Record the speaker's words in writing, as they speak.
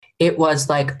it was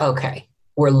like, okay,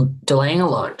 we're delaying a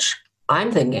launch.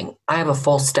 I'm thinking I have a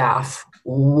full staff.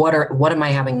 What am I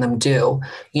having them do?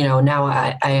 Now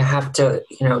I have to,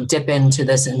 dip into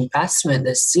this investment,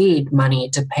 this seed money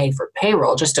to pay for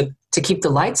payroll, just to keep the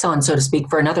lights on, so to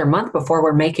speak, for another month before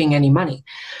we're making any money.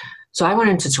 So I went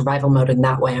into survival mode in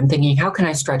that way. I'm thinking, how can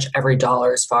I stretch every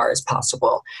dollar as far as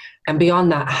possible? And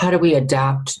beyond that, how do we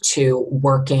adapt to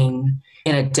working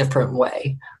in a different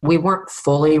way? We weren't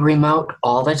fully remote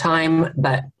all the time,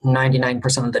 but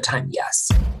 99% of the time,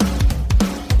 yes.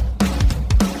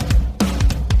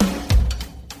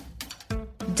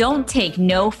 Don't take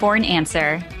no for an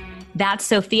answer. That's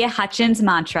Sophia Hutchins'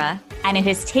 mantra, and it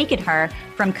has taken her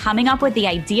from coming up with the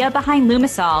idea behind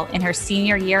Lumisol in her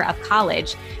senior year of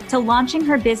college to launching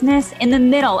her business in the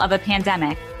middle of a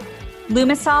pandemic.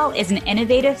 Lumisol is an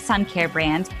innovative sun care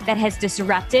brand that has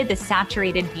disrupted the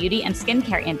saturated beauty and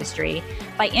skincare industry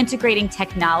by integrating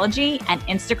technology and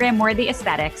Instagram-worthy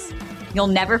aesthetics. You'll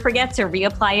never forget to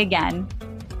reapply again.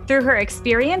 Through her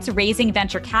experience raising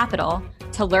venture capital,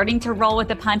 to learning to roll with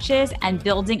the punches and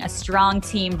building a strong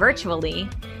team virtually,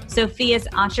 Sophia's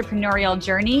entrepreneurial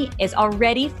journey is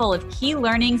already full of key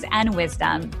learnings and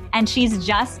wisdom, and she's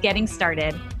just getting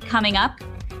started. Coming up,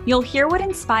 you'll hear what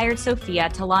inspired Sophia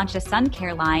to launch a sun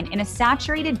care line in a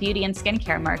saturated beauty and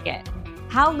skincare market,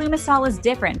 how Lumisol is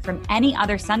different from any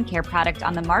other sun care product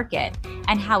on the market,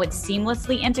 and how it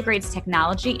seamlessly integrates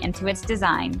technology into its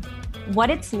design, what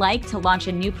it's like to launch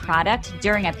a new product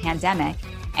during a pandemic,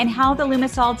 and how the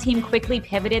Lumisol team quickly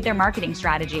pivoted their marketing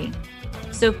strategy.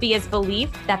 Sophia's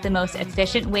belief that the most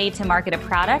efficient way to market a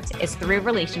product is through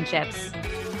relationships,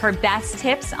 her best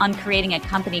tips on creating a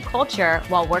company culture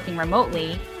while working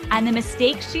remotely, and the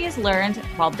mistakes she has learned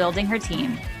while building her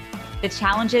team, the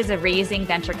challenges of raising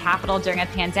venture capital during a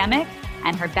pandemic,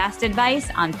 and her best advice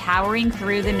on powering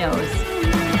through the nose.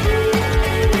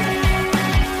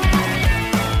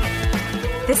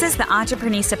 This is the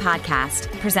Entreprenista Podcast,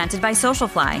 presented by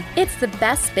Socialfly. It's the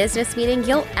best business meeting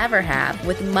you'll ever have,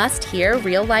 with must-hear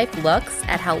real-life looks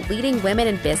at how leading women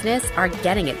in business are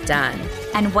getting it done.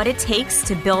 And what it takes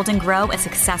to build and grow a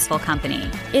successful company.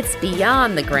 It's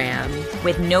beyond the gram.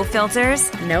 With no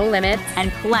filters, no limits, and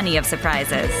plenty of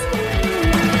surprises.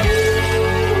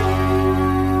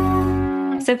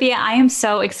 Sophia, I am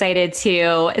so excited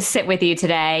to sit with you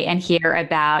today and hear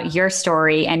about your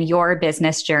story and your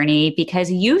business journey,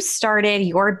 because you started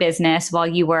your business while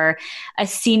you were a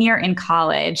senior in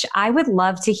college. I would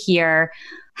love to hear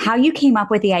how you came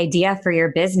up with the idea for your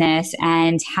business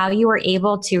and how you were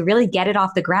able to really get it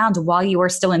off the ground while you were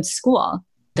still in school.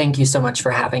 Thank you so much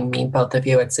for having me, both of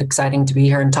you. It's exciting to be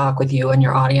here and talk with you and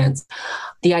your audience.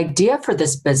 The idea for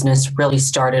this business really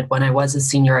started when I was a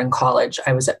senior in college.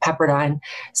 I was at Pepperdine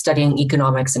studying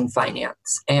economics and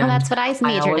finance. And that's what I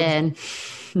majored in.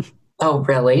 Oh,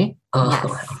 really?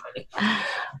 Yes.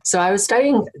 So I was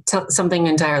studying something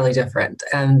entirely different,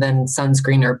 and then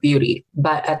sunscreen or beauty.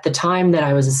 But at the time that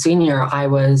I was a senior, I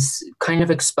was kind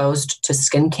of exposed to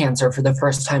skin cancer for the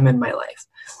first time in my life.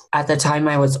 At the time,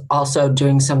 I was also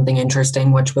doing something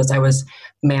interesting, which was I was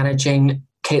managing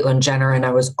Caitlyn Jenner, and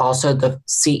I was also the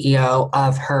CEO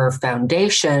of her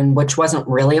foundation, which wasn't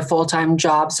really a full-time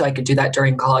job, so I could do that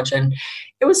during college. And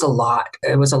it was a lot.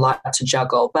 It was a lot to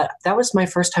juggle. But that was my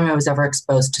first time I was ever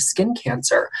exposed to skin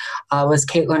cancer, was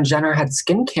Caitlyn Jenner had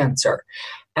skin cancer.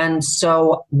 And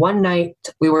so one night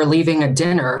we were leaving a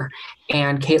dinner,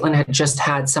 and Caitlyn had just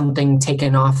had something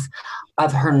taken off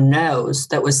of her nose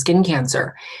that was skin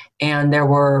cancer. And there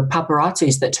were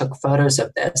paparazzis that took photos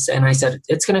of this. And I said,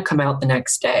 it's going to come out the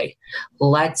next day.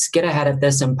 Let's get ahead of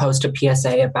this and post a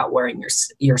PSA about wearing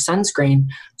your sunscreen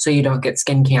so you don't get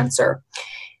skin cancer.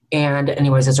 And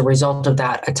anyways, as a result of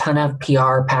that, a ton of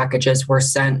PR packages were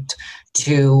sent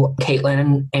to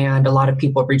Caitlyn, and a lot of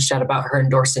people reached out about her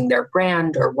endorsing their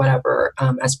brand or whatever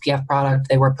SPF product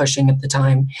they were pushing at the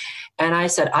time. And I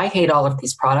said, I hate all of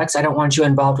these products. I don't want you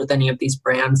involved with any of these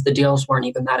brands. The deals weren't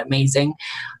even that amazing.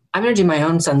 I'm going to do my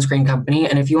own sunscreen company.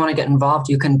 And if you want to get involved,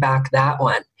 you can back that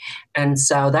one. And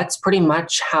so that's pretty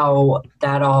much how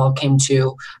that all came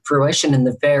to fruition in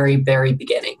the very, very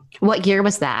beginning. What year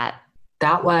was that?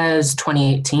 That was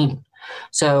 2018.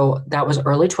 So that was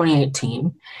early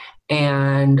 2018.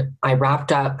 And I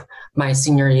wrapped up my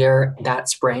senior year that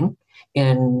spring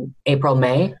in April,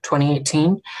 May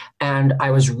 2018. And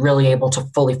I was really able to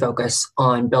fully focus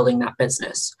on building that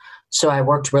business. So I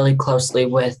worked really closely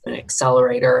with an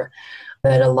accelerator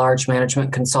that a large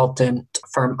management consultant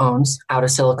firm owns out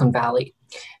of Silicon Valley.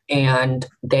 And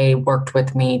they worked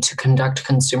with me to conduct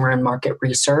consumer and market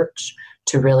research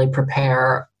to really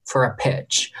prepare for a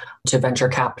pitch to venture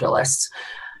capitalists.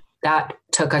 That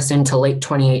took us into late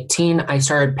 2018. I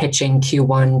started pitching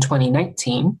Q1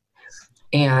 2019.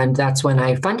 And that's when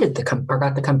I funded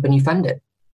got the company funded.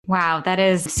 Wow, that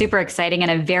is super exciting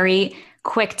and a very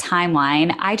quick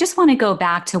timeline. I just want to go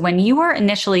back to when you were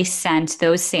initially sent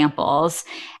those samples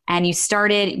and you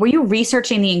started, were you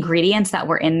researching the ingredients that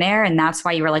were in there? And that's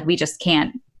why you were like, we just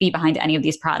can't be behind any of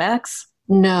these products?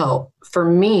 No, for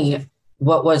me,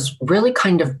 what was really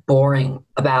kind of boring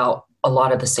about a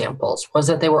lot of the samples was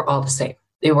that they were all the same.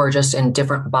 They were just in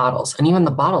different bottles. And even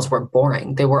the bottles were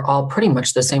boring. They were all pretty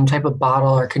much the same type of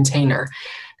bottle or container.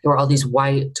 They were all these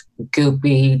white,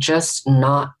 goopy, just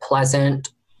not pleasant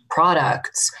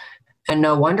products. And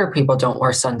no wonder people don't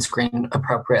wear sunscreen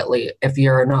appropriately if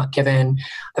you're not given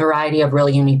a variety of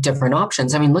really unique different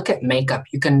options. I mean, look at makeup.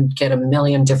 You can get a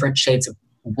million different shades of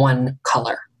one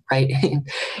color, right?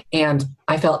 And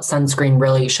I felt sunscreen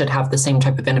really should have the same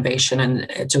type of innovation. And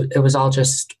it was all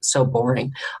just so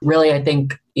boring. Really, I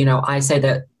think, I say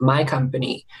that my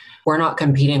company, we're not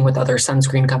competing with other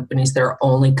sunscreen companies that are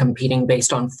only competing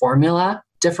based on formula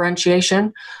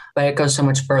differentiation, but it goes so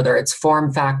much further. It's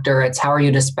form factor. It's how are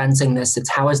you dispensing this? It's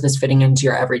how is this fitting into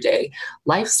your everyday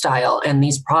lifestyle? And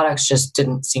these products just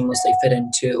didn't seamlessly fit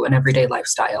into an everyday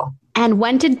lifestyle. And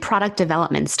when did product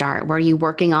development start? Were you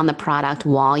working on the product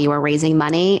while you were raising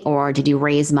money, or did you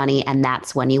raise money and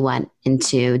that's when you went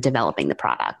into developing the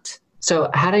product? So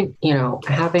having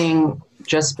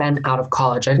just been out of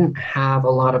college, I didn't have a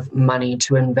lot of money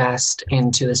to invest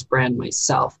into this brand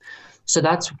myself. So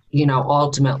that's,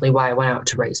 ultimately why I went out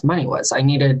to raise money was I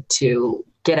needed to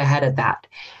get ahead of that.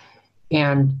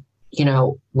 And,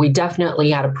 we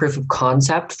definitely had a proof of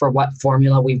concept for what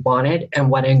formula we wanted and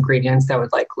what ingredients that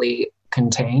would likely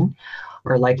contain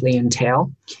or likely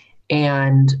entail.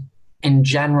 And in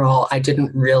general, I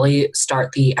didn't really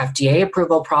start the FDA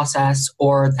approval process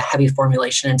or the heavy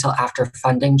formulation until after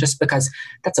funding, just because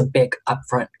that's a big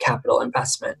upfront capital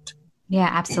investment. Yeah,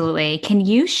 absolutely. Can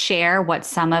you share what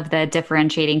some of the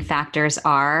differentiating factors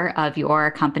are of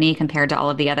your company compared to all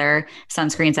of the other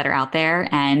sunscreens that are out there,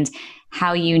 and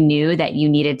how you knew that you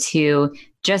needed to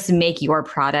just make your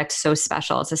product so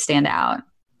special to stand out?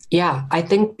 Yeah, I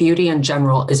think beauty in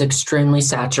general is extremely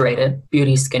saturated.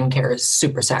 Beauty skincare is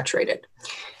super saturated.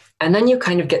 And then you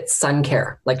kind of get sun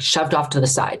care, like shoved off to the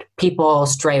side. People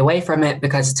stray away from it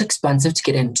because it's expensive to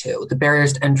get into. The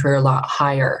barriers to entry are a lot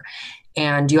higher.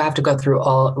 And you have to go through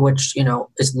all, which,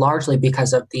 is largely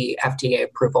because of the FDA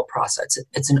approval process.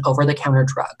 It's an over-the-counter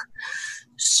drug.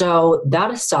 So that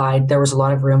aside, there was a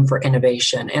lot of room for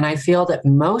innovation. And I feel that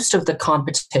most of the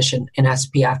competition in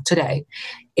SPF today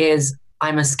is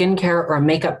I'm a skincare or a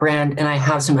makeup brand and I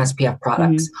have some SPF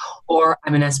products, or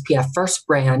I'm an SPF first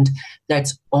brand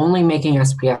that's only making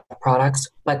SPF products,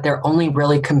 but they're only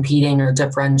really competing or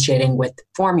differentiating with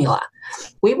formula.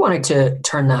 We wanted to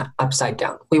turn that upside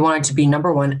down. We wanted to be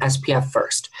number one, SPF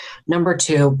first. Number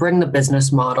two, bring the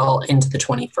business model into the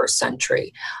 21st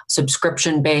century.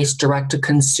 Subscription-based,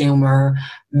 direct-to-consumer,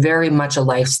 very much a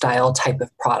lifestyle type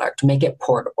of product. Make it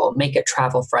portable, make it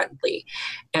travel-friendly.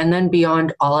 And then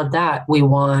beyond all of that, we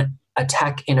want a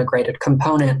tech integrated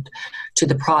component to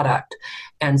the product.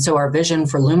 And so our vision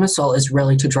for Lumisol is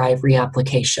really to drive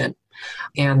reapplication.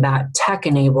 And that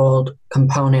tech-enabled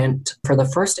component for the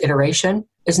first iteration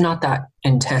is not that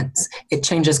intense. It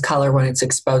changes color when it's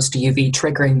exposed to UV,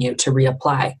 triggering you to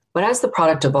reapply. But as the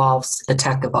product evolves, the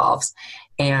tech evolves.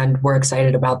 And we're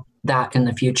excited about that in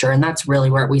the future. And that's really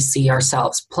where we see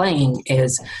ourselves playing,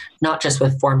 is not just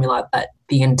with formula, but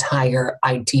the entire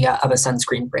idea of a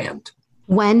sunscreen brand.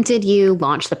 When did you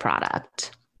launch the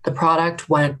product? The product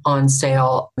went on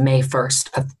sale May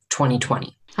 1st of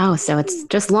 2020. Oh, so it's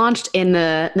just launched in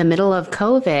the middle of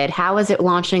COVID. How is it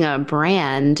launching a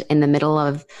brand in the middle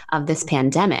of this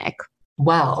pandemic?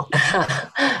 Well,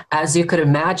 as you could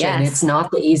imagine, It's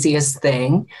not the easiest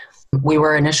thing. We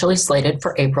were initially slated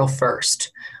for April 1st.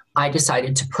 I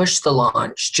decided to push the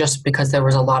launch just because there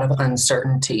was a lot of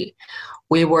uncertainty.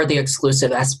 We were the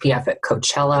exclusive SPF at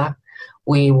Coachella.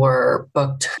 We were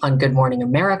booked on Good Morning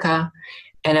America,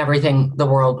 and everything, the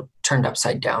world turned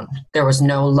upside down. There was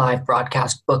no live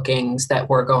broadcast bookings that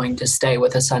were going to stay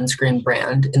with a sunscreen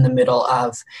brand in the middle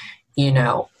of, the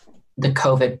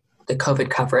COVID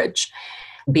coverage.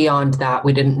 Beyond that,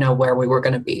 we didn't know where we were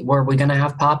going to be. Were we going to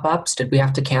have pop-ups? Did we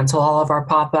have to cancel all of our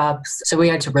pop-ups? So we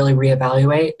had to really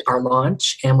reevaluate our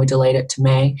launch, and we delayed it to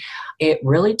May. It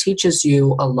really teaches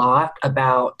you a lot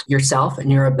about yourself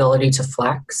and your ability to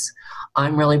flex.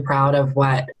 I'm really proud of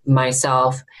what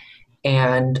myself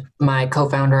and my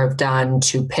co-founder have done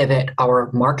to pivot our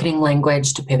marketing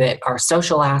language, to pivot our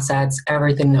social assets.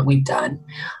 Everything that we've done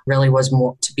really was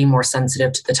more to be more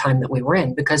sensitive to the time that we were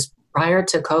in, because prior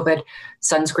to COVID,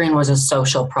 sunscreen was a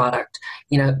social product.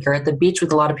 You're at the beach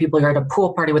with a lot of people, you're at a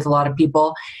pool party with a lot of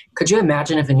people. Could you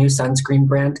imagine if a new sunscreen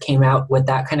brand came out with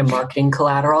that kind of marketing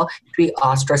collateral? You'd be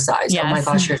ostracized. Yes. Oh my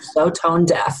gosh, you're so tone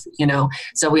deaf,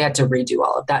 So we had to redo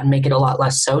all of that and make it a lot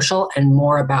less social and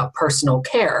more about personal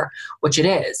care, which it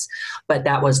is. But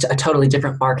that was a totally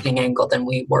different marketing angle than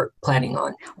we were planning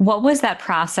on. What was that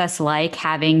process like,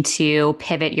 having to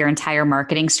pivot your entire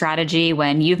marketing strategy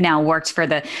when you've now worked for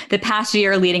the past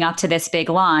year leading up to this big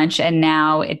launch, and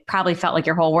now it probably felt like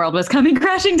your whole world was coming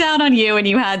crashing down on you and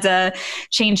you had to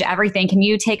change everything? Can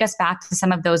you take us back to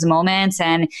some of those moments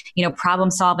and,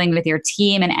 problem solving with your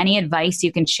team, and any advice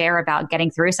you can share about getting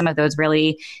through some of those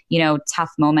really,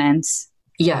 tough moments?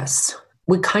 Yes.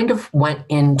 We kind of went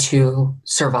into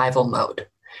survival mode.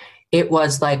 It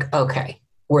was like, okay,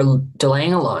 we're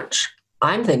delaying a launch.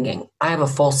 I'm thinking, I have a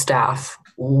full staff.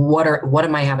 What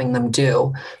am I having them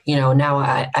do? Now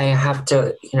I have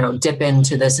to, dip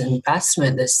into this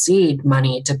investment, this seed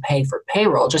money to pay for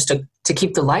payroll, just to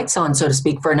keep the lights on, so to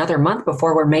speak, for another month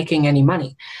before we're making any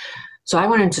money. So I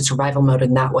went into survival mode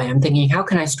in that way. I'm thinking, how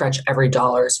can I stretch every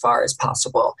dollar as far as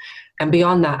possible? And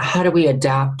beyond that, how do we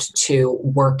adapt to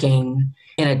working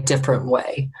in a different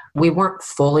way? We weren't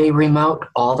fully remote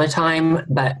all the time,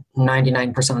 but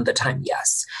 99% of the time,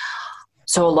 yes.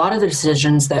 So a lot of the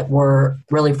decisions that were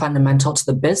really fundamental to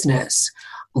the business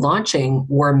launching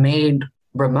were made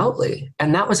remotely.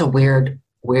 And that was a weird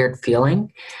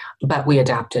feeling, but we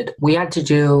adapted. We had to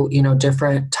do,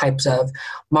 different types of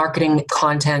marketing,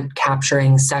 content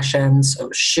capturing sessions,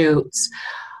 shoots,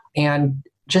 and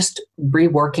just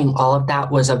reworking all of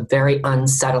that was a very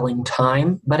unsettling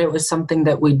time, but it was something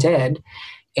that we did,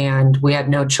 and we had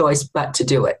no choice but to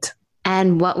do it.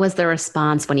 And what was the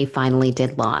response when you finally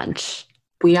did launch?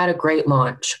 We had a great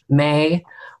launch. May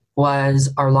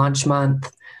was our launch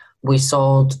month. We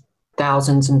sold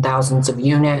thousands and thousands of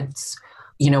units.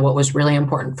 What was really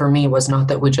important for me was not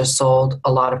that we just sold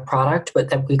a lot of product, but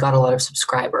that we got a lot of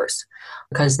subscribers,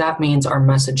 because that means our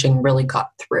messaging really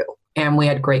got through. And we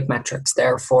had great metrics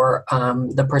there for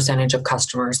the percentage of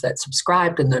customers that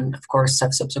subscribed, and then, of course,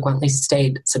 have subsequently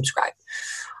stayed subscribed.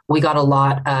 We got a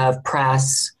lot of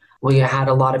press. We had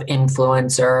a lot of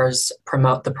influencers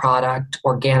promote the product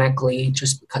organically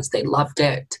just because they loved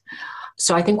it.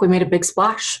 So I think we made a big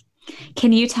splash.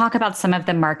 Can you talk about some of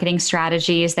the marketing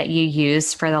strategies that you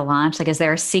used for the launch? Is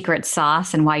there a secret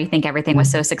sauce, and why you think everything was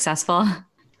so successful?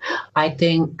 I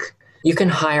think you can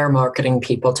hire marketing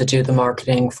people to do the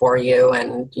marketing for you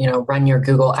and, run your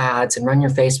Google ads and run your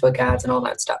Facebook ads and all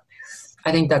that stuff.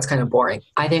 I think that's kind of boring.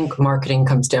 I think marketing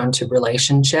comes down to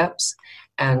relationships.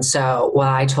 And so what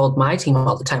I told my team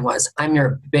all the time was, I'm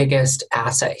your biggest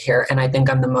asset here. And I think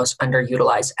I'm the most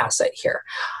underutilized asset here.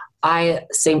 I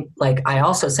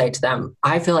also say to them,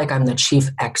 I feel like I'm the chief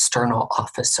external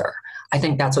officer. I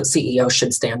think that's what CEO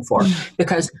should stand for,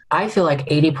 because I feel like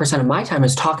 80% of my time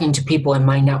is talking to people in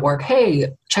my network. Hey,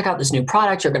 check out this new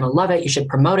product. You're going to love it. You should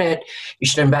promote it. You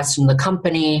should invest in the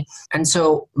company. And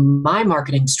so my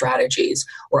marketing strategies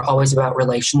were always about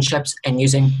relationships and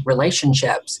using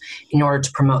relationships in order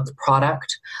to promote the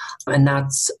product. And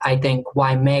that's, I think,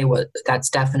 that's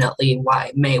definitely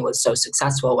why May was so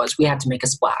successful, was we had to make a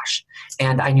splash.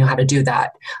 And I knew how to do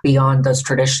that beyond those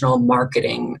traditional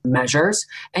marketing measures.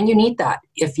 And you need that.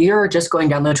 If you're just going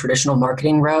down the traditional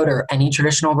marketing road, or any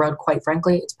traditional road, quite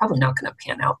frankly, it's probably not going to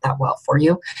pan out that well for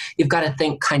you. You've got to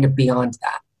think kind of beyond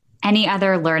that. Any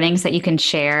other learnings that you can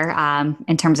share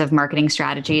in terms of marketing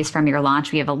strategies from your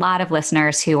launch? We have a lot of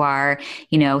listeners who are,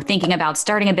 thinking about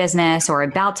starting a business or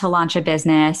about to launch a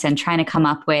business and trying to come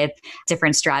up with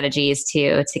different strategies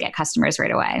to get customers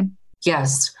right away.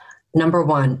 Yes. Number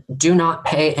one, do not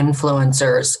pay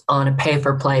influencers on a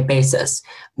pay-for-play basis.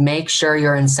 Make sure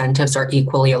your incentives are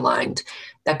equally aligned.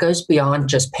 That goes beyond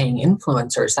just paying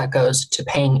influencers. That goes to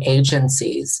paying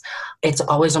agencies. It's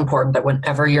always important that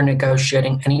whenever you're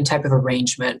negotiating any type of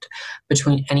arrangement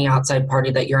between any outside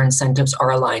party, that your incentives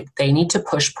are aligned. They need to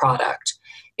push product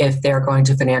if they're going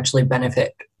to financially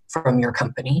benefit from your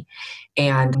company,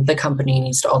 and the company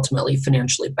needs to ultimately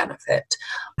financially benefit.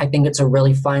 I think it's a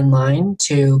really fine line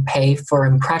to pay for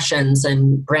impressions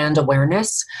and brand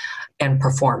awareness and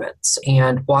performance.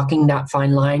 And walking that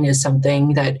fine line is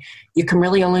something that you can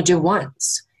really only do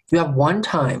once. You have one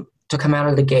time to come out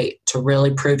of the gate to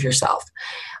really prove yourself.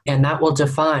 And that will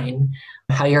define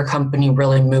how your company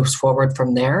really moves forward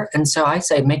from there. And so I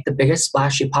say, make the biggest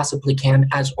splash you possibly can,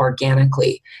 as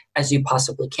organically as you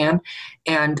possibly can.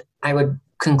 And I would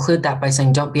conclude that by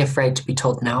saying, don't be afraid to be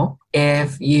told no.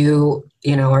 If you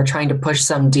are trying to push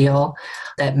some deal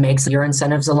that makes your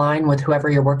incentives align with whoever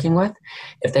you're working with,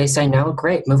 if they say no,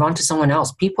 great, move on to someone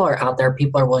else. People are out there,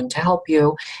 people are willing to help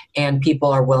you, and people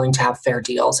are willing to have fair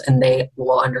deals, and they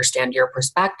will understand your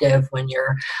perspective when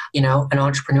you're, an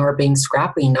entrepreneur being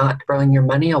scrappy, not throwing your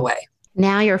money away.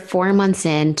 Now you're 4 months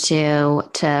into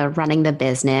running the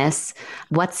business.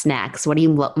 What's next? What are you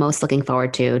most looking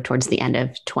forward to towards the end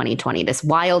of 2020, this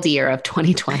wild year of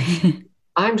 2020?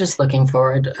 I'm just looking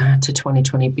forward to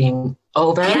 2020 being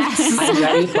over. Yes. I'm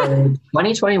ready for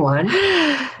 2021.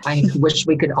 I wish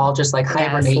we could all just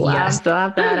hibernate. Yes,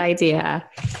 love that idea.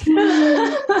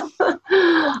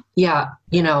 Yeah,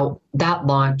 that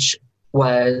launch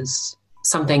was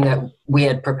something that we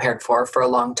had prepared for a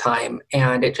long time.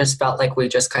 And it just felt like we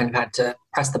just kind of had to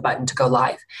press the button to go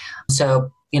live.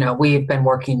 So, we've been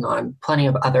working on plenty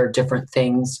of other different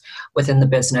things within the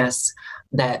business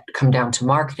that come down to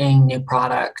marketing, new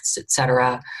products, et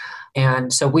cetera.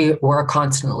 And so we're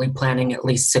constantly planning at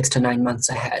least 6 to 9 months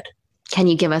ahead. Can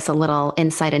you give us a little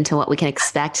insight into what we can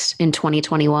expect in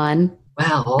 2021?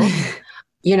 Well,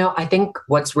 I think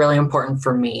what's really important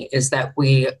for me is that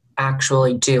we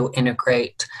actually do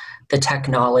integrate the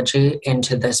technology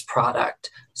into this product.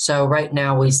 So right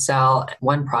now we sell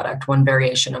one product, one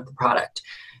variation of the product.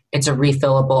 It's a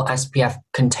refillable SPF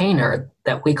container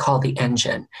that we call the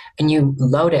Engine. And you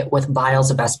load it with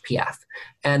vials of SPF,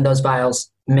 and those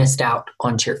vials mist out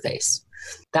onto your face.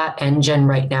 That Engine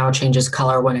right now changes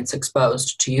color when it's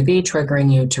exposed to UV,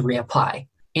 triggering you to reapply.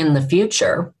 In the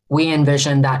future, we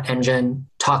envision that Engine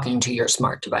talking to your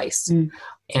smart device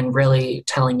and really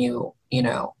telling you,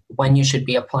 when you should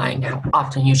be applying, how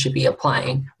often you should be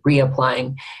applying,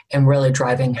 reapplying, and really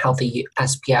driving healthy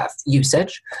SPF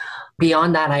usage.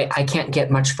 Beyond that, I can't get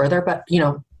much further, but,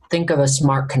 think of a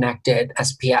smart connected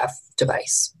SPF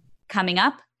device. Coming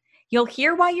up, you'll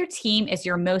hear why your team is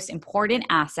your most important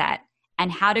asset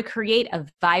and how to create a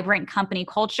vibrant company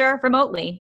culture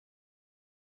remotely.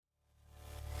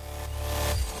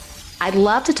 I'd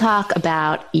love to talk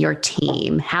about your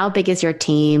team. How big is your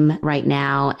team right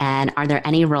now? And are there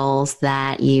any roles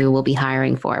that you will be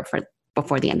hiring for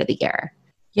before the end of the year?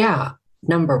 Yeah.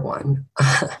 Number one,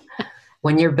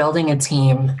 when you're building a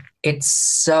team, it's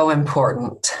so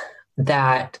important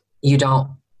that you don't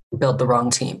build the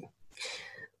wrong team.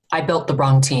 I built the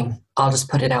wrong team. I'll just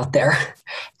put it out there.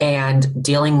 And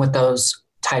dealing with those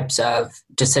types of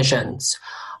decisions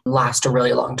last a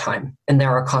really long time. And there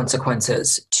are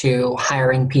consequences to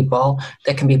hiring people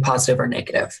that can be positive or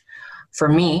negative. For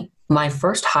me, my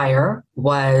first hire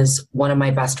was one of my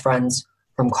best friends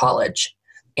from college.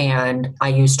 And I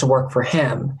used to work for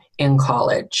him in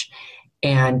college.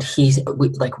 And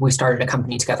we started a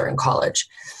company together in college.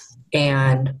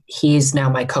 And he's now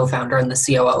my co-founder and the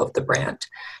COO of the brand.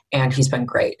 And he's been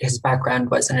great. His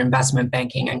background was in investment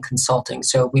banking and consulting.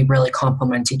 So we really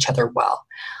complement each other well.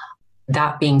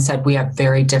 That being said, we have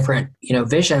very different,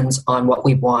 visions on what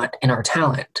we want in our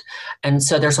talent. And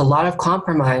so there's a lot of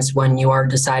compromise when you are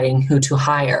deciding who to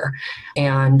hire.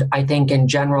 And I think in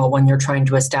general, when you're trying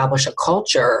to establish a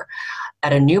culture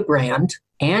at a new brand,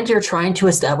 and you're trying to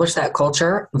establish that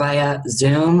culture via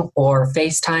Zoom or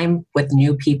FaceTime with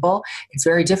new people, it's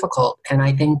very difficult. And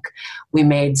I think we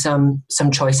made some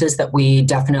choices that we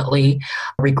definitely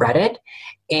regretted.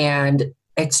 And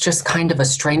it's just kind of a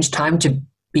strange time to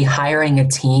be hiring a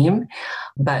team.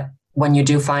 But when you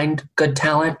do find good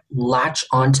talent, latch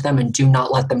onto them and do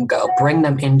not let them go. Bring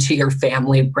them into your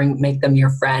family, make them your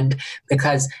friend,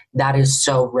 because that is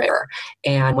so rare.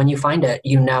 And when you find it,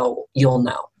 you'll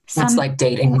know. It's like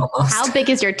dating almost. How big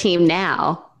is your team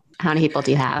now? How many people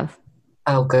do you have?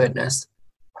 Oh, goodness.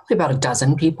 Probably about a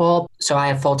dozen people. So I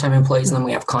have full-time employees and then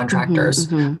we have contractors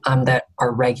that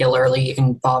are regularly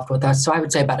involved with us. So I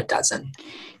would say about a dozen.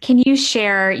 Can you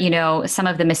share, some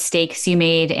of the mistakes you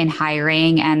made in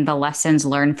hiring and the lessons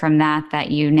learned from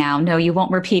that you now know you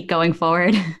won't repeat going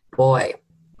forward? Boy,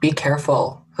 be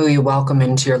careful who you welcome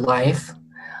into your life.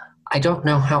 I don't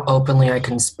know how openly I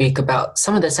can speak about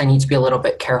some of this. I need to be a little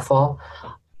bit careful.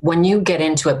 When you get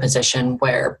into a position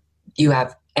where you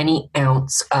have any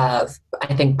ounce of,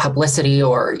 I think, publicity,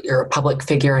 or you're a public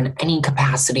figure in any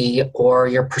capacity, or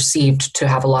you're perceived to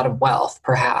have a lot of wealth,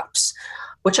 perhaps,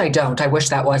 which I don't. I wish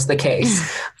that was the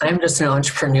case. I'm just an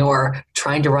entrepreneur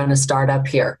trying to run a startup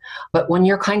here. But when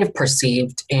you're kind of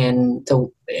perceived in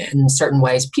certain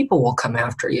ways, people will come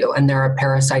after you, and there are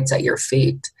parasites at your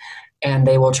feet, and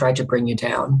they will try to bring you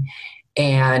down.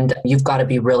 And you've got to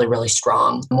be really, really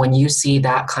strong. When you see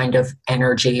that kind of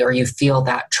energy or you feel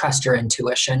that, trust your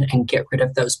intuition and get rid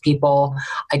of those people.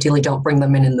 Ideally, don't bring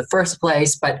them in the first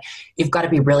place, but you've got to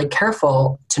be really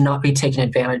careful to not be taken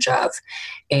advantage of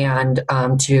and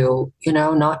to,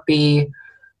 not be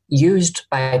used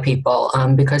by people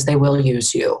because they will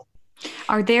use you.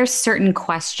 Are there certain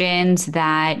questions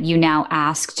that you now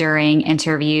ask during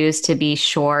interviews to be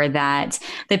sure that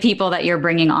the people that you're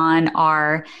bringing on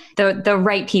are the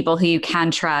right people who you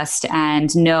can trust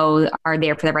and know are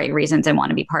there for the right reasons and want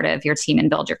to be part of your team and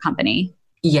build your company?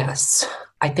 Yes.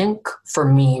 I think for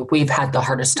me, we've had the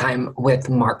hardest time with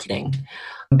marketing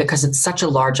because it's such a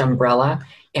large umbrella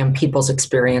and people's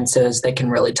experiences, they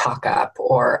can really talk up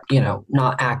or,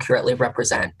 not accurately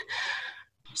represent.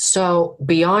 So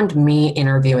beyond me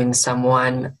interviewing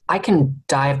someone, I can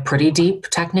dive pretty deep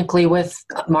technically with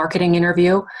a marketing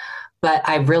interview, but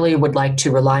I really would like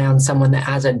to rely on someone that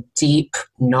has a deep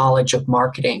knowledge of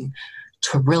marketing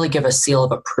to really give a seal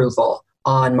of approval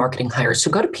on marketing hires. So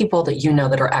go to people that you know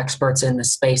that are experts in the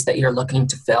space that you're looking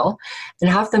to fill and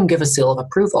have them give a seal of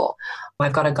approval.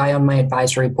 I've got a guy on my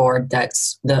advisory board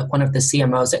that's one of the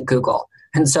CMOs at Google.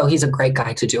 And so he's a great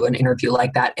guy to do an interview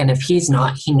like that. And if he's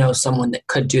not, he knows someone that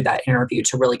could do that interview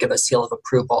to really give a seal of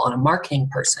approval on a marketing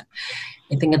person.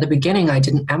 I think at the beginning, I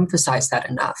didn't emphasize that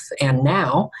enough. And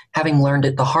now, having learned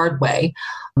it the hard way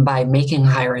by making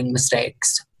hiring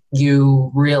mistakes,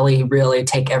 you really, really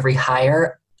take every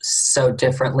hire so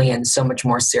differently and so much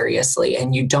more seriously.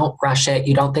 And you don't rush it.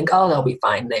 You don't think, oh, they'll be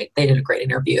fine. They did a great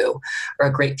interview or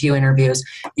a great few interviews.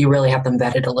 You really have them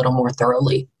vetted a little more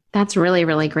thoroughly. That's really,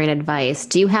 really great advice.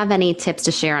 Do you have any tips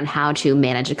to share on how to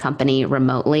manage a company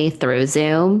remotely through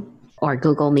Zoom or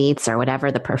Google Meets or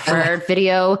whatever the preferred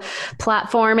video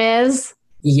platform is?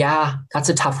 Yeah, that's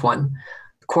a tough one.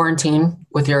 Quarantine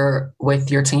with your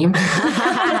team.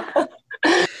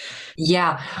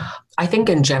 Yeah, I think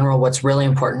in general, what's really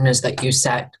important is that you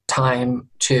set time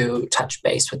to touch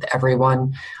base with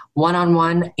everyone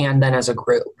one-on-one and then as a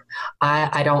group.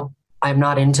 I'm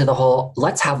not into the whole,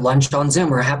 let's have lunch on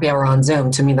Zoom or happy hour on Zoom.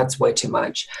 To me, that's way too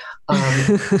much.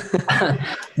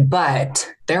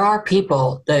 But there are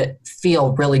people that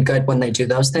feel really good when they do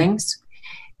those things.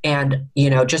 And,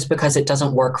 just because it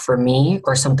doesn't work for me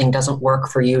or something doesn't work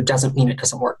for you doesn't mean it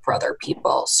doesn't work for other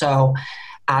people. So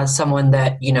as someone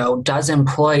that, does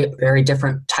employ very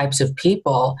different types of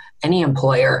people, any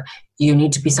employer, you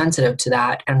need to be sensitive to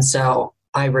that. And so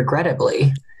I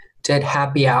regrettably did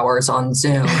happy hours on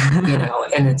Zoom,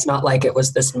 and it's not like it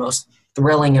was this most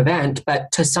thrilling event,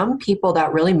 but to some people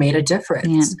that really made a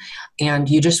difference. Yeah. And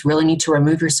you just really need to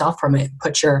remove yourself from it,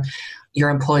 put your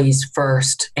employees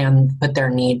first and put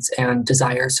their needs and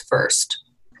desires first.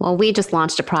 Well, we just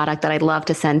launched a product that I'd love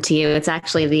to send to you. It's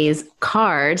actually these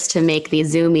cards to make these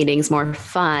Zoom meetings more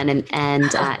fun and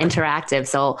interactive.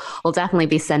 So we'll definitely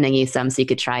be sending you some so you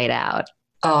could try it out.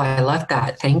 Oh, I love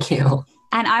that. Thank you.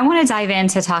 And I want to dive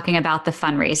into talking about the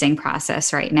fundraising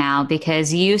process right now,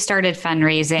 because you started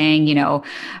fundraising,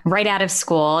 right out of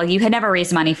school. You had never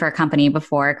raised money for a company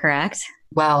before, correct?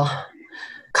 Well,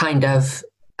 kind of.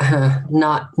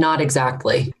 Not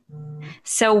exactly.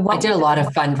 So I did a lot of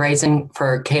fundraising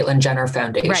for Caitlyn Jenner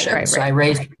Foundation. Right. So I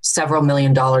raised several $1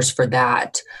 million for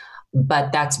that.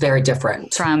 But that's very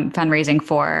different from fundraising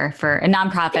for a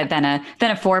nonprofit than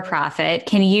a for-profit.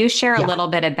 Can you share a little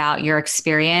bit about your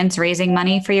experience raising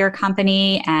money for your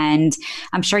company? And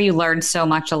I'm sure you learned so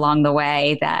much along the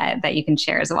way that you can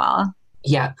share as well.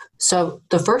 Yeah. So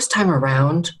the first time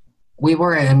around, we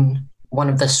were in one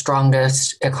of the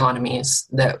strongest economies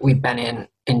that we've been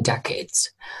in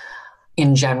decades.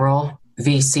 In general,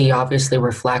 VC obviously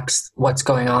reflects what's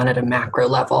going on at a macro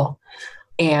level.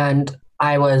 And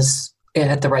I was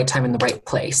at the right time in the right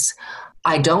place.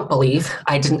 I don't believe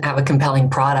I didn't have a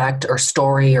compelling product or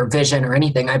story or vision or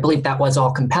anything. I believe that was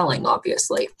all compelling,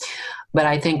 obviously. But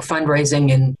I think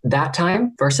fundraising in that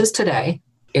time versus today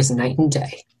is night and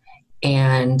day.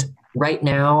 And right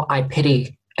now, I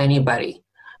pity anybody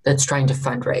that's trying to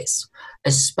fundraise,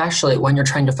 especially when you're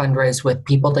trying to fundraise with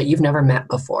people that you've never met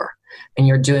before and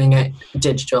you're doing it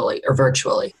digitally or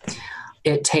virtually.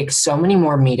 It takes so many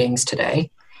more meetings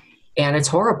today. And it's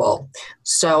horrible.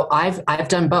 So I've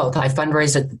done both. I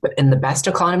fundraised in the best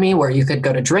economy where you could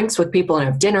go to drinks with people and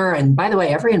have dinner. And by the way,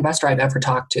 every investor I've ever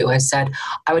talked to has said,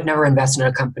 I would never invest in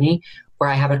a company where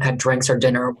I haven't had drinks or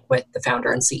dinner with the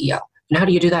founder and CEO. And how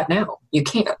do you do that now? You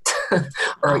can't.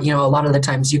 Or, a lot of the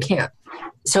times you can't.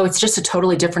 So it's just a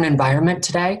totally different environment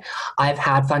today. I've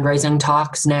had fundraising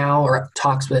talks now or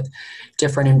talks with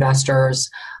different investors,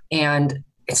 and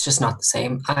it's just not the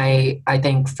same. I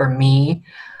think for me,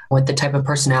 with the type of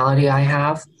personality I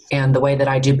have, And the way that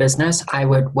I do business, I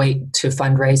would wait to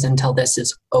fundraise until this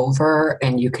is over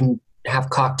and you can have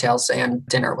cocktails and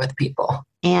dinner with people.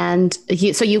 And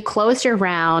so you closed your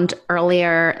round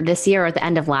earlier this year or at the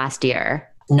end of last year?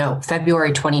 No,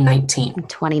 February 2019.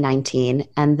 2019.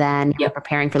 And then you're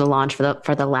preparing for the launch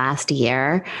for the last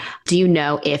year. Do you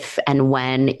know if and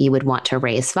when you would want to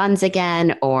raise funds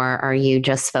again, or are you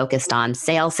just focused on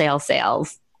sales?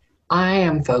 I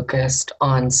am focused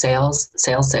on sales.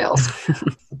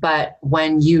 But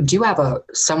when you do have a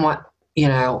somewhat,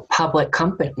 public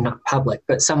company, not public,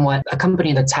 but somewhat a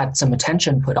company that's had some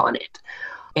attention put on it,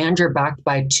 and you're backed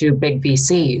by 2 big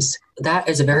VCs, that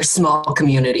is a very small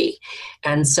community.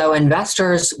 And so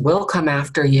investors will come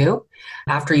after you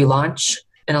after you launch.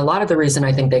 And a lot of the reason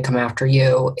I think they come after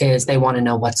you is they want to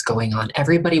know what's going on.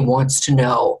 Everybody wants to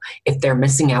know if they're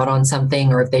missing out on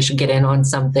something or if they should get in on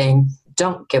something.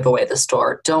 Don't give away the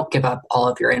store. Don't give up all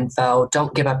of your info.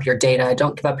 Don't give up your data.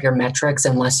 Don't give up your metrics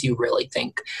unless you really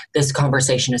think this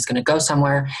conversation is going to go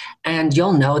somewhere. And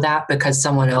you'll know that because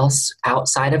someone else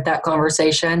outside of that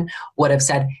conversation would have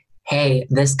said, hey,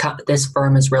 this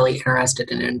firm is really interested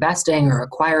in investing or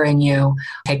acquiring you.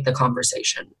 Take the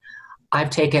conversation. I've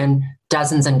taken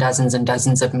dozens and dozens and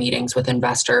dozens of meetings with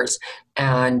investors,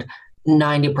 and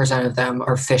 90% of them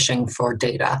are fishing for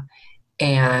data.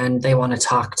 And they want to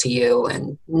talk to you,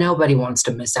 and nobody wants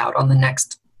to miss out on the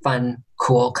next fun,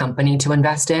 cool company to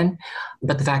invest in.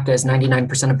 But the fact is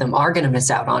 99% of them are going to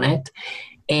miss out on it.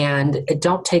 And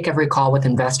don't take every call with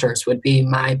investors would be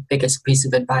my biggest piece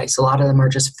of advice. A lot of them are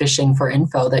just fishing for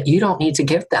info that you don't need to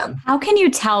give them. How can you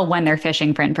tell when they're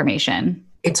fishing for information?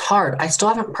 It's hard. I still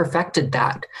haven't perfected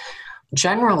that.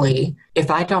 Generally, if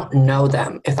I don't know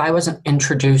them, if I wasn't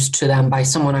introduced to them by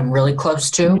someone I'm really close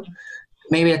to,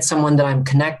 maybe it's someone that I'm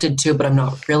connected to, but I'm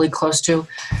not really close to,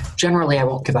 generally I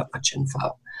won't give up much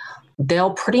info.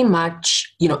 They'll pretty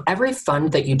much, every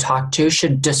fund that you talk to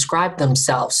should describe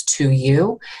themselves to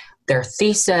you, their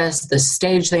thesis, the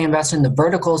stage they invest in, the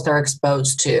verticals they're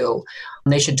exposed to.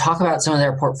 They should talk about some of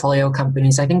their portfolio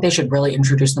companies. I think they should really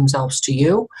introduce themselves to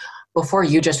you before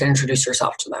you just introduce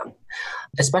yourself to them,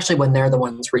 especially when they're the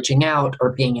ones reaching out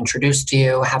or being introduced to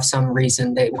you, have some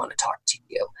reason they want to talk to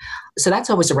you. So that's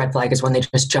always a red flag, is when they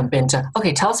just jump into,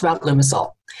 okay, tell us about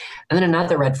Lumisol. And then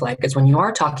another red flag is when you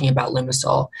are talking about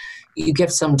Lumisol, you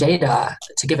give some data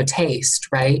to give a taste,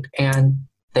 right? And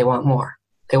they want more.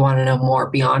 They want to know more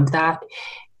beyond that.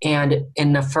 And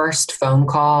in the first phone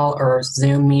call or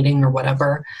Zoom meeting or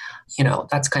whatever,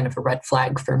 that's kind of a red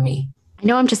flag for me. I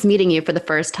know I'm just meeting you for the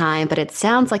first time, but it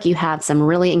sounds like you have some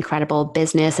really incredible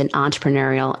business and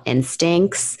entrepreneurial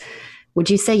instincts. Would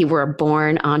you say you were a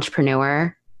born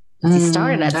entrepreneur? You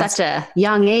started at such a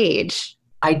young age.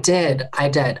 I did.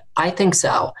 I think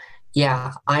so.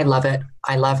 Yeah, I love it.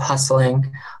 I love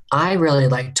hustling. I really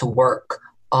like to work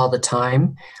all the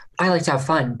time. I like to have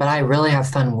fun, but I really have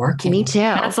fun working. Me too.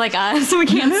 That's like us. We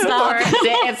can't stop.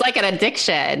 It's like an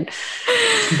addiction.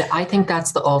 I think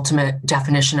that's the ultimate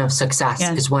definition of success,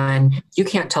 is when you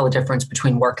can't tell the difference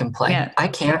between work and play. Yeah. I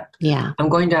can't. Yeah. I'm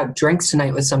going to have drinks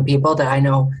tonight with some people that I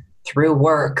know through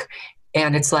work.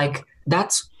 And it's like,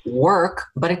 that's work,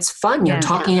 but it's fun. You're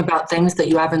talking about things that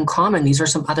you have in common. These are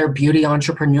some other beauty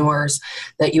entrepreneurs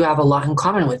that you have a lot in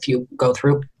common with. You go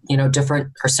through, different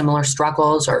or similar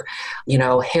struggles or,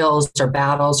 hills or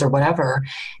battles or whatever.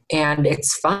 And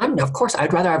it's fun. Of course,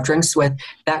 I'd rather have drinks with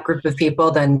that group of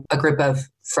people than a group of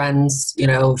friends,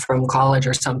 from college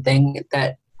or something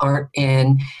that aren't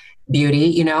in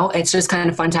beauty. It's just kind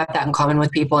of fun to have that in common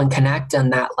with people and connect on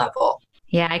that level.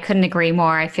 Yeah, I couldn't agree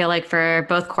more. I feel like for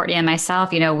both Courtney and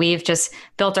myself, we've just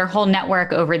built our whole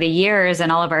network over the years,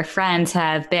 and all of our friends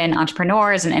have been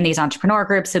entrepreneurs and in these entrepreneur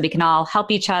groups, so we can all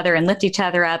help each other and lift each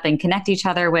other up and connect each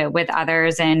other with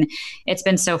others. And it's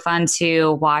been so fun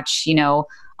to watch,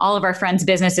 all of our friends'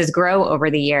 businesses grow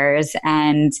over the years,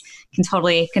 and can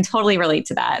totally relate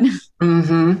to that.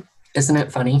 Mm-hmm. Isn't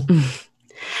it funny?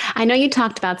 I know you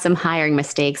talked about some hiring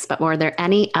mistakes, but were there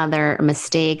any other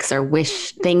mistakes or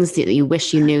things that you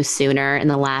wish you knew sooner in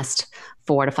the last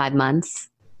 4 to 5 months?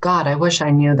 God, I wish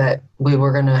I knew that we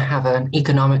were going to have an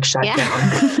economic shutdown.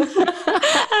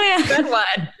 Good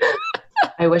one.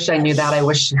 I wish I knew that.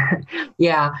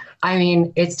 I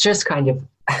mean, it's just kind of,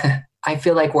 I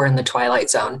feel like we're in the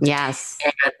twilight zone. Yes.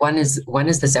 And when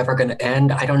is this ever going to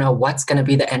end? I don't know what's going to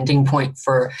be the ending point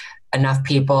for enough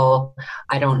people.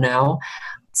 I don't know.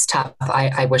 It's tough.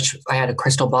 I wish I had a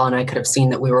crystal ball and I could have seen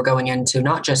that we were going into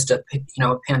not just a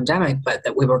pandemic, but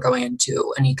that we were going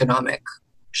into an economic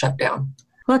shutdown.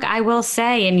 Look, I will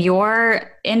say in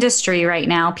your industry right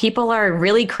now, people are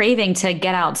really craving to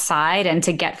get outside and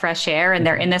to get fresh air, and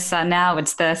they're in the sun now.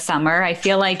 It's the summer. I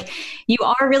feel like you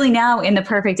are really now in the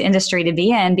perfect industry to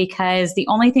be in, because the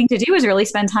only thing to do is really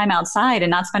spend time outside and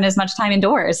not spend as much time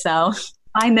indoors. So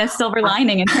find the silver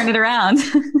lining and turn it around.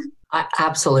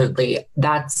 Absolutely.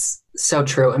 That's so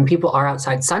true. And people are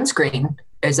outside. Sunscreen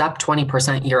is up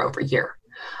 20% year over year.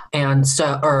 And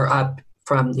so, or up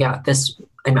from, this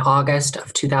in August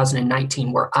of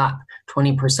 2019, we're up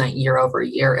 20% year over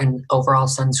year in overall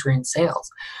sunscreen sales.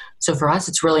 So for us,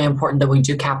 it's really important that we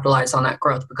do capitalize on that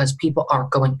growth, because people are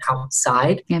going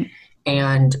outside. Yep.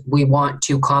 And we want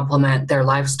to complement their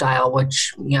lifestyle,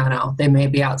 which, they may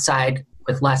be outside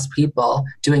with less people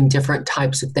doing different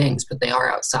types of things, but they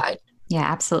are outside. Yeah,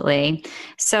 absolutely.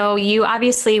 So you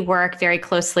obviously work very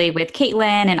closely with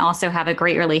Caitlyn and also have a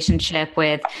great relationship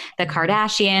with the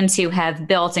Kardashians, who have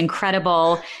built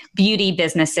incredible beauty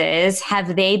businesses.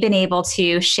 Have they been able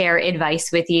to share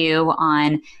advice with you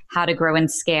on how to grow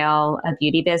and scale a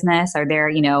beauty business? Are there,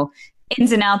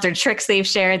 ins and outs or tricks they've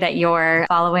shared that you're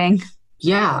following?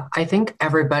 Yeah, I think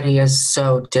everybody is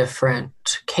so different.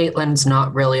 Caitlyn's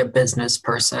not really a business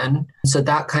person. So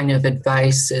that kind of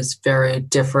advice is very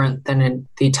different than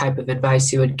the type of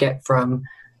advice you would get from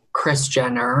Kris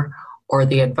Jenner, or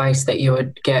the advice that you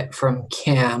would get from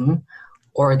Kim,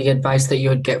 or the advice that you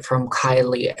would get from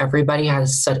Kylie. Everybody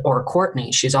has or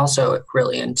Kourtney. She's also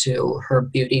really into her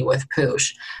beauty with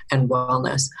Poosh and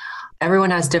wellness.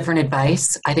 Everyone has different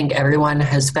advice. I think everyone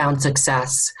has found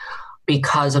success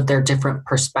because of their different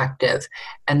perspective,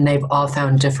 and they've all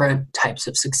found different types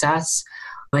of success.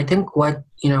 I think what,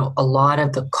 a lot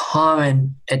of the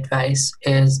common advice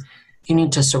is you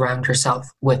need to surround yourself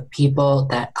with people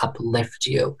that uplift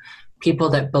you, people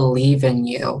that believe in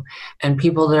you, and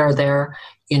people that are there,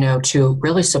 to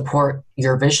really support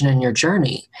your vision and your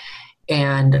journey.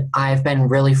 And I've been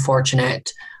really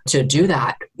fortunate to do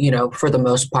that, for the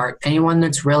most part. Anyone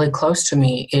that's really close to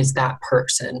me is that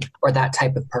person or that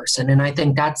type of person. And I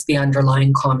think that's the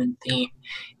underlying common theme,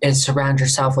 is surround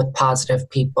yourself with positive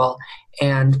people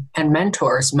and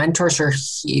mentors. Mentors are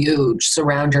huge.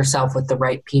 Surround yourself with the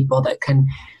right people that can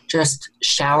just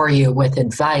shower you with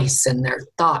advice and their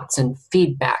thoughts and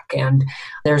feedback. And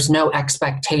there's no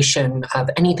expectation of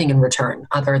anything in return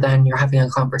other than you're having a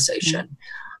conversation. Mm-hmm.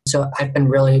 So I've been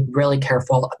really, really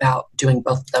careful about doing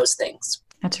both of those things.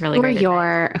 That's really great. Who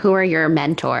are your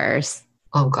mentors?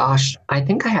 Oh gosh, I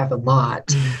think I have a lot.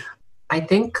 Mm. I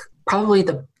think probably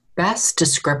the best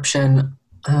description,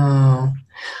 I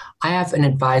have an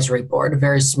advisory board, a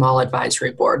very small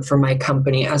advisory board for my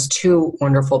company, as two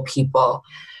wonderful people.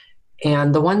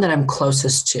 And the one that I'm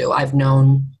closest to, I've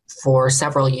known for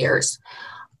several years.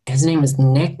 His name is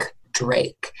Nick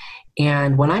Drake.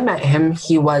 And when I met him,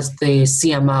 he was the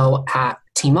CMO at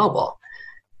T-Mobile.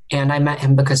 And I met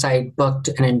him because I booked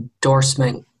an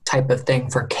endorsement type of thing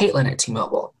for Caitlyn at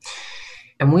T-Mobile.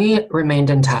 And we remained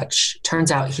in touch.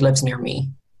 Turns out he lives near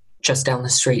me, just down the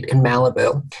street in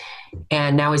Malibu.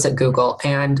 And now he's at Google.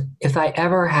 And if I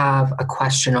ever have a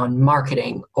question on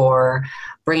marketing or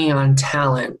bringing on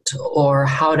talent or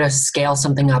how to scale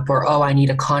something up, or, I need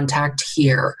a contact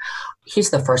here,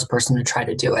 he's the first person to try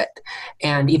to do it.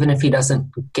 And even if he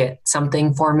doesn't get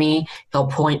something for me, he'll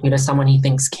point me to someone he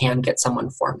thinks can get someone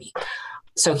for me.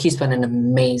 So he's been an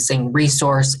amazing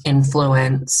resource,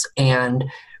 influence, and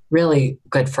really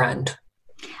good friend.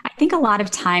 I think a lot of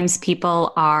times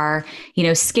people are,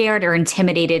 scared or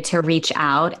intimidated to reach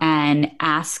out and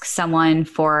ask someone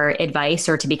for advice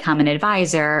or to become an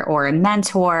advisor or a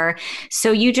mentor.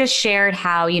 So you just shared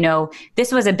how,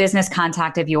 this was a business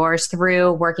contact of yours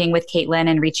through working with Caitlyn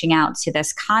and reaching out to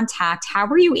this contact. How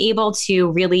were you able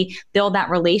to really build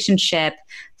that relationship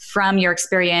from your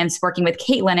experience working with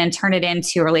Caitlyn and turn it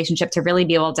into a relationship to really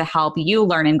be able to help you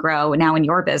learn and grow now in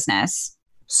your business?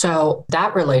 So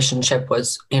that relationship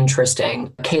was interesting.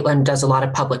 Caitlyn does a lot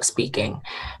of public speaking.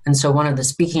 And so one of the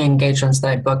speaking engagements that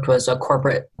I booked was a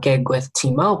corporate gig with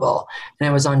T-Mobile, and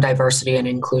it was on diversity and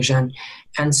inclusion.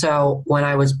 And so when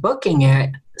I was booking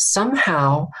it,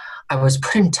 somehow I was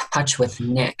put in touch with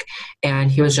Nick, and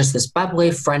he was just this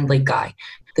bubbly, friendly guy.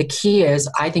 The key is,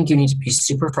 I think you need to be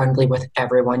super friendly with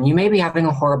everyone. You may be having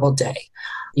a horrible day.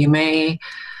 You may,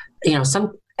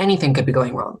 anything could be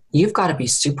going wrong. You've got to be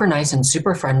super nice and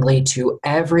super friendly to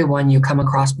everyone you come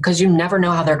across, because you never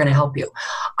know how they're going to help you.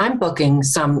 I'm booking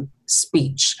some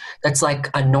speech that's like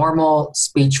a normal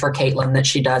speech for Caitlyn that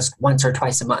she does once or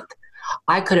twice a month.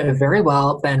 I could have very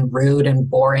well been rude and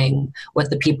boring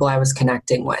with the people I was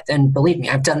connecting with. And believe me,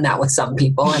 I've done that with some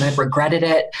people and I've regretted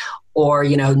it. or,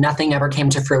 nothing ever came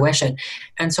to fruition.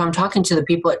 And so I'm talking to the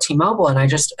people at T-Mobile, and I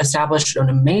just established an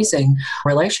amazing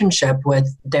relationship with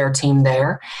their team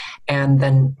there, and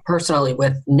then personally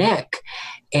with Nick.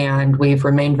 And we've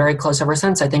remained very close ever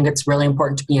since. I think it's really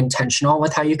important to be intentional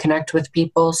with how you connect with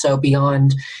people. So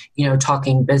beyond,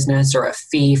 talking business or a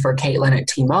fee for Caitlin at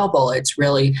T-Mobile, it's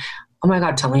really, oh my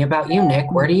God, tell me about you,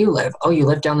 Nick. Where do you live? Oh, you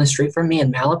live down the street from me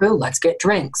in Malibu? Let's get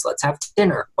drinks. Let's have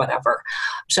dinner, whatever.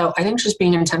 So I think just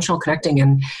being intentional, connecting,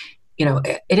 and,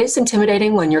 it is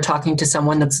intimidating when you're talking to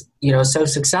someone that's, so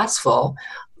successful.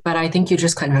 But I think you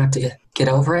just kind of have to get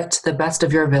over it to the best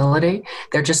of your ability.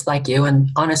 They're just like you. And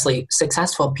honestly,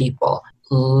 successful people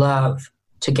love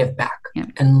to give back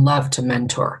and love to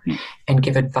mentor and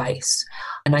give advice.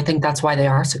 And I think that's why they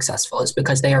are successful, is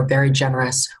because they are very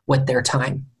generous with their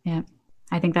time. Yeah,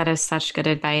 I think that is such good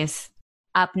advice.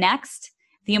 Up next,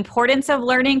 the importance of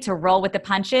learning to roll with the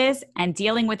punches and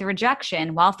dealing with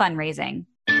rejection while fundraising.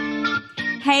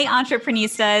 Hey,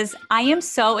 Entreprenistas. I am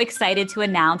so excited to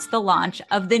announce the launch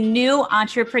of the new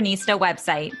Entreprenista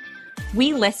website.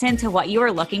 We listened to what you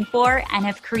are looking for and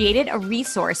have created a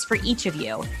resource for each of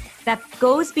you that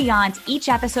goes beyond each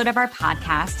episode of our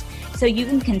podcast, so you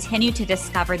can continue to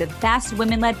discover the best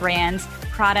women-led brands,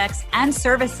 products, and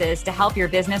services to help your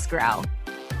business grow.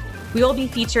 We will be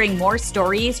featuring more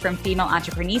stories from female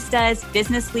entreprenistas,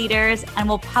 business leaders, and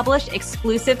will publish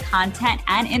exclusive content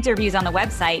and interviews on the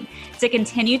website to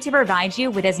continue to provide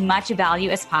you with as much value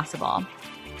as possible.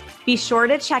 Be sure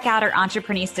to check out our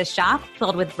Entreprenista shop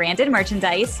filled with branded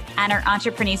merchandise and our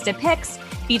Entreprenista picks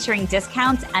featuring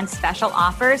discounts and special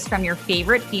offers from your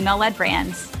favorite female-led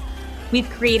brands. We've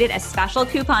created a special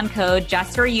coupon code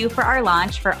just for you for our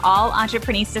launch for all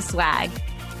Entreprenista swag.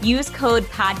 Use code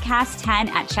podcast10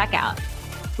 at checkout.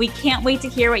 We can't wait to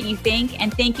hear what you think,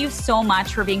 and thank you so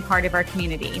much for being part of our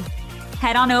community.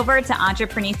 Head on over to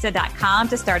entreprenista.com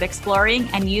to start exploring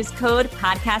and use code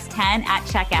podcast10 at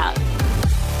checkout.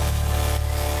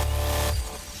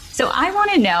 So I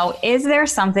want to know, is there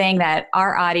something that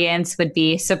our audience would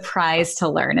be surprised to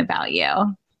learn about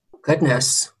you?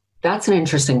 Goodness, that's an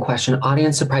interesting question.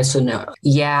 Audience surprised to know.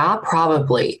 Yeah,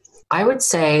 probably. I would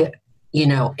say,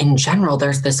 in general,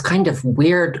 there's this kind of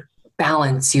weird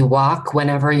balance you walk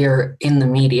whenever you're in the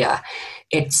media.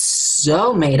 It's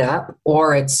so made up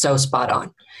or it's so spot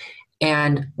on.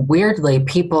 And weirdly,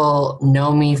 people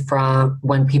know me from,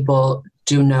 when people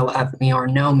do know of me or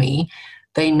know me,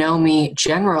 they know me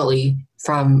generally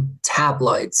from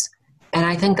tabloids. And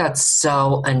I think that's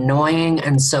so annoying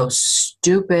and so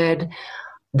stupid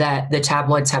that the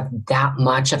tabloids have that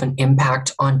much of an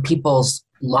impact on people's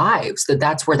lives,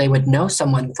 that's where they would know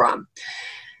someone from.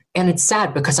 And it's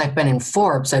sad because I've been in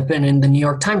Forbes, I've been in the New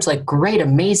York Times, like great,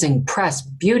 amazing press,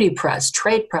 beauty press,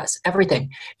 trade press,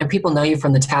 everything. And people know you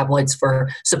from the tabloids for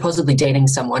supposedly dating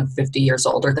someone 50 years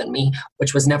older than me,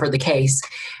 which was never the case.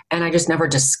 And I just never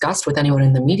discussed with anyone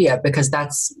in the media because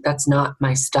that's not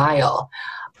my style.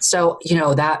 So,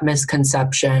 that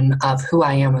misconception of who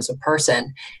I am as a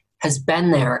person has been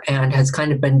there and has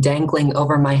kind of been dangling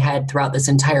over my head throughout this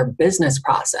entire business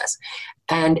process.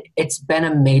 And it's been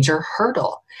a major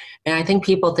hurdle. And I think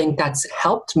people think that's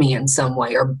helped me in some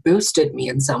way or boosted me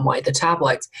in some way, the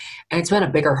tabloids. And it's been a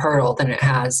bigger hurdle than it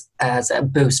has as a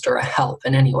boost or a help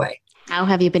in any way. How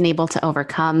have you been able to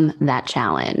overcome that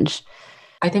challenge?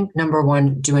 I think number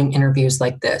one, doing interviews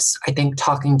like this. I think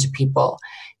talking to people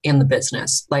in the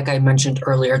business. Like I mentioned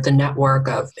earlier, the network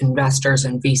of investors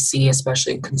and VC,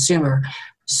 especially in consumer,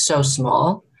 so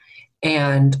small.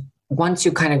 And once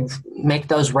you kind of make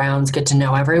those rounds, get to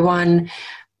know everyone,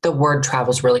 the word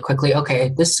travels really quickly.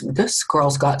 Okay, this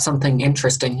girl's got something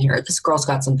interesting here. This girl's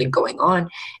got something going on.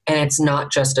 And it's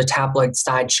not just a tabloid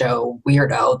sideshow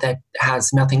weirdo that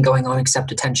has nothing going on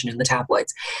except attention in the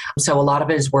tabloids. So a lot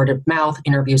of it is word of mouth,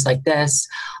 interviews like this,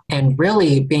 and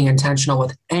really being intentional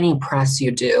with any press you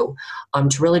do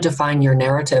to really define your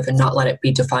narrative and not let it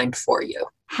be defined for you.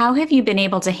 How have you been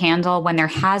able to handle when there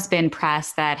has been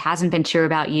press that hasn't been true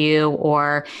about you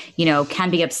or, can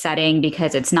be upsetting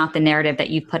because it's not the narrative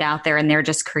that you put out there and they're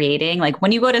just creating? Like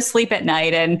when you go to sleep at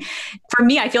night, and for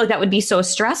me, I feel like that would be so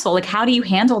stressful. Like how do you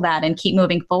handle that and keep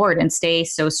moving forward and stay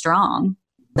so strong?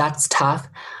 That's tough.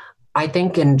 I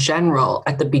think in general,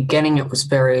 at the beginning, it was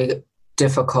very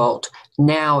difficult.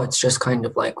 Now it's just kind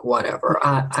of like, whatever.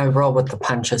 I roll with the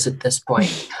punches at this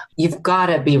point. You've got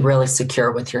to be really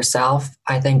secure with yourself.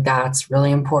 I think that's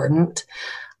really important.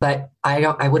 But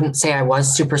I wouldn't say I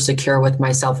was super secure with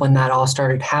myself when that all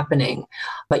started happening.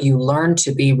 But you learn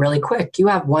to be really quick. You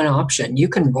have one option. You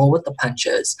can roll with the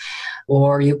punches,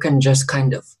 or you can just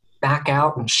kind of back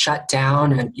out and shut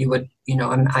down. And you would,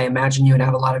 I imagine you would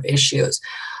have a lot of issues.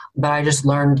 But I just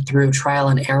learned through trial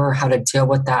and error how to deal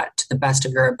with that to the best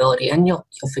of your ability. And you'll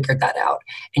figure that out.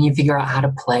 And you figure out how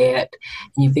to play it,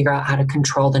 and you figure out how to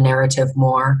control the narrative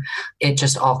more. It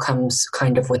just all comes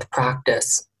kind of with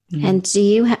practice. And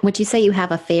would you say you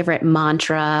have a favorite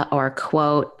mantra or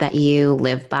quote that you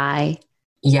live by?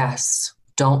 Yes.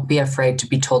 Don't be afraid to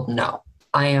be told no.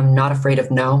 I am not afraid of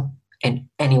no in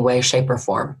any way, shape, or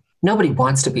form. Nobody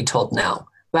wants to be told no,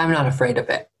 but I'm not afraid of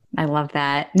it. I love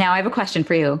that. Now I have a question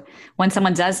for you. When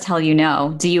someone does tell you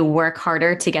no, do you work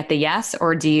harder to get the yes,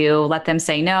 or do you let them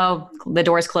say no, the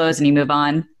door's closed, and you move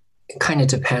on? It kind of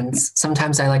depends.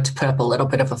 Sometimes I like to put up a little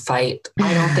bit of a fight.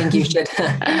 I don't think you should.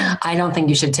 I don't think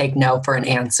you should take no for an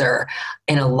answer.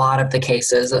 In a lot of the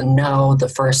cases, a no the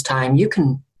first time, you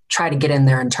can try to get in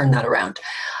there and turn that around.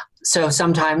 So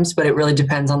sometimes, but it really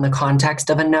depends on the context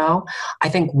of a no. I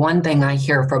think one thing I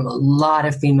hear from a lot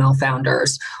of female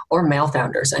founders or male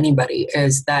founders, anybody,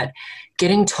 is that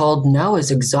getting told no is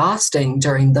exhausting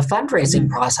during the fundraising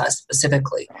process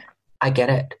specifically. I get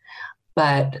it.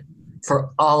 But for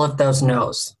all of those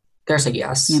no's, there's a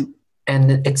yes. Yeah.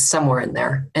 And it's somewhere in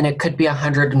there. And it could be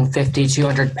 150,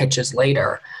 200 pitches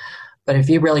later. But if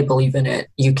you really believe in it,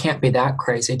 you can't be that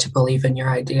crazy to believe in your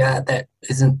idea that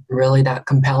isn't really that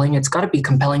compelling. It's got to be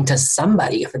compelling to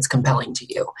somebody if it's compelling to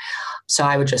you. So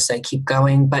I would just say keep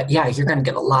going. But yeah, you're going to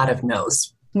get a lot of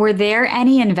no's. Were there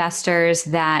any investors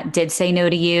that did say no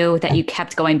to you that you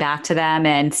kept going back to them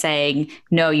and saying,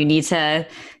 no, you need to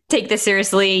take this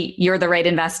seriously, you're the right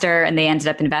investor, and they ended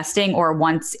up investing? Or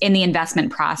once in the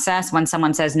investment process, when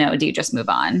someone says no, do you just move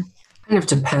on? Kind of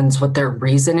depends what their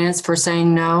reason is for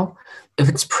saying no. If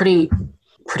it's pretty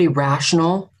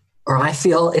rational, or I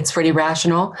feel it's pretty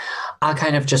rational, I'll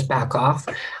kind of just back off,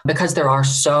 because there are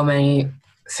so many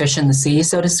fish in the sea,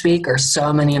 so to speak, or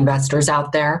so many investors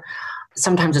out there.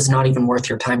 Sometimes it's not even worth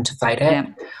your time to fight it,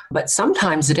 but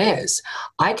sometimes it is.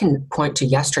 I can point to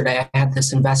yesterday, I had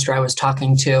this investor I was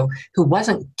talking to who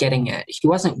wasn't getting it. He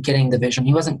wasn't getting the vision.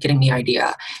 He wasn't getting the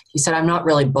idea. He said, I'm not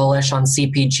really bullish on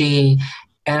CPG,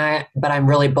 but I'm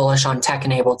really bullish on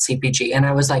tech-enabled CPG. And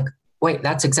I was like, wait,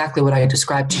 that's exactly what I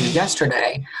described to you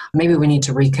yesterday. Maybe we need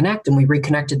to reconnect. And we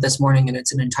reconnected this morning, and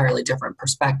it's an entirely different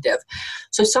perspective.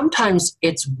 So sometimes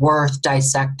it's worth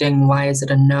dissecting why is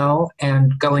it a no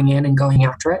and going in and going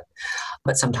after it.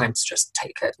 But sometimes just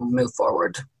take it and move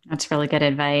forward. That's really good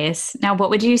advice. Now, what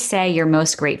would you say you're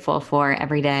most grateful for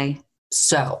every day?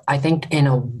 So I think in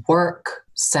a work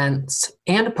sense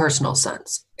and a personal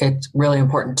sense, it's really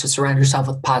important to surround yourself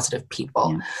with positive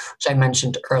people, which I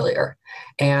mentioned earlier.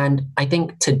 And I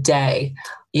think today,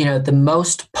 the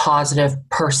most positive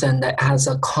person that has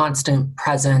a constant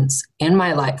presence in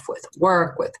my life with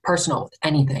work, with personal, with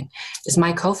anything is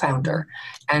my co-founder.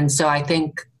 And so I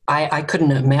think I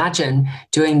couldn't imagine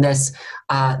doing this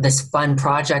fun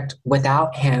project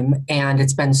without him. And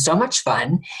it's been so much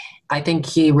fun. I think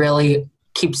he really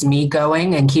keeps me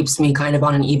going and keeps me kind of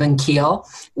on an even keel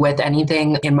with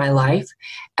anything in my life.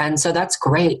 And so that's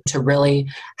great to really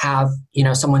have,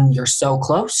 someone you're so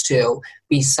close to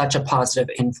be such a positive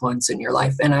influence in your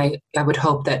life. And I would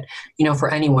hope that,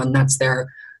 for anyone, that's their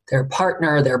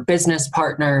partner, their business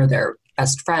partner, their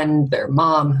best friend, their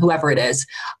mom, whoever it is.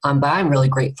 But I'm really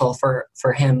grateful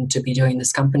for him to be doing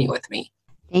this company with me.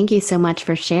 Thank you so much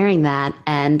for sharing that.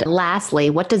 And lastly,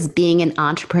 what does being an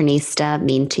entrepreneurista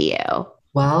mean to you?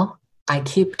 Well, I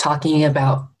keep talking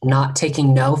about not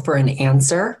taking no for an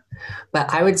answer, but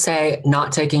I would say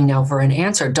not taking no for an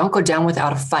answer. Don't go down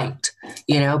without a fight.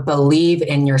 Believe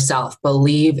in yourself,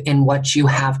 believe in what you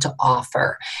have to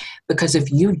offer. Because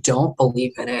if you don't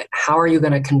believe in it, how are you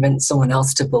going to convince someone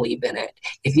else to believe in it?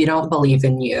 If you don't believe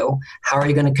in you, how are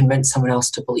you going to convince someone else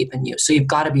to believe in you? So you've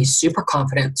got to be super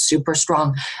confident, super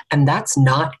strong. And that's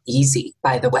not easy,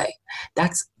 by the way.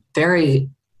 That's very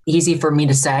easy for me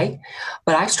to say,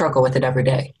 but I struggle with it every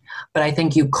day. But I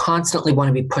think you constantly want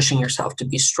to be pushing yourself to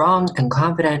be strong and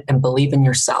confident and believe in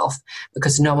yourself,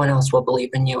 because no one else will believe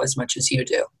in you as much as you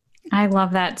do. I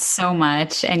love that so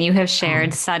much. And you have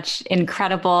shared such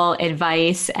incredible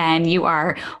advice, and you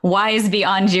are wise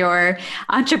beyond your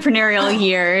entrepreneurial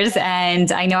years.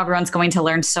 And I know everyone's going to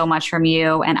learn so much from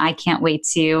you. And I can't wait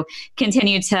to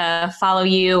continue to follow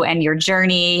you and your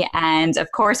journey. And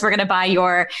of course, we're going to buy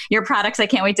your products. I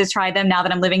can't wait to try them now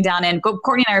that I'm living down in,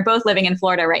 Courtney and I are both living in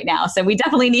Florida right now. So we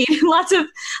definitely need lots of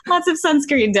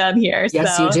sunscreen down here.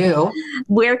 Yes, you do.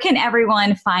 Where can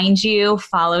everyone find you,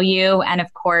 follow you, and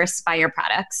of course, buy your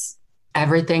products?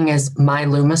 Everything is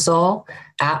MyLumisol,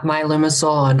 at MyLumisol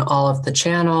on all of the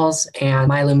channels, and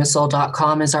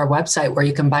MyLumisol.com is our website where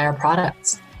you can buy our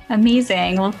products.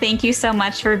 Amazing. Well, thank you so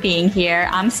much for being here.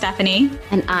 I'm Stephanie.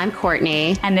 And I'm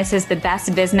Courtney. And this is the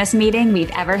best business meeting we've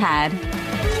ever had.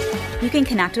 You can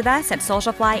connect with us at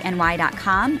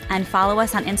socialflyny.com and follow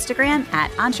us on Instagram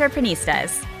at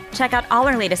Entreprenistas. Check out all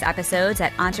our latest episodes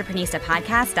at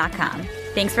entreprenistapodcast.com.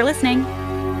 Thanks for listening.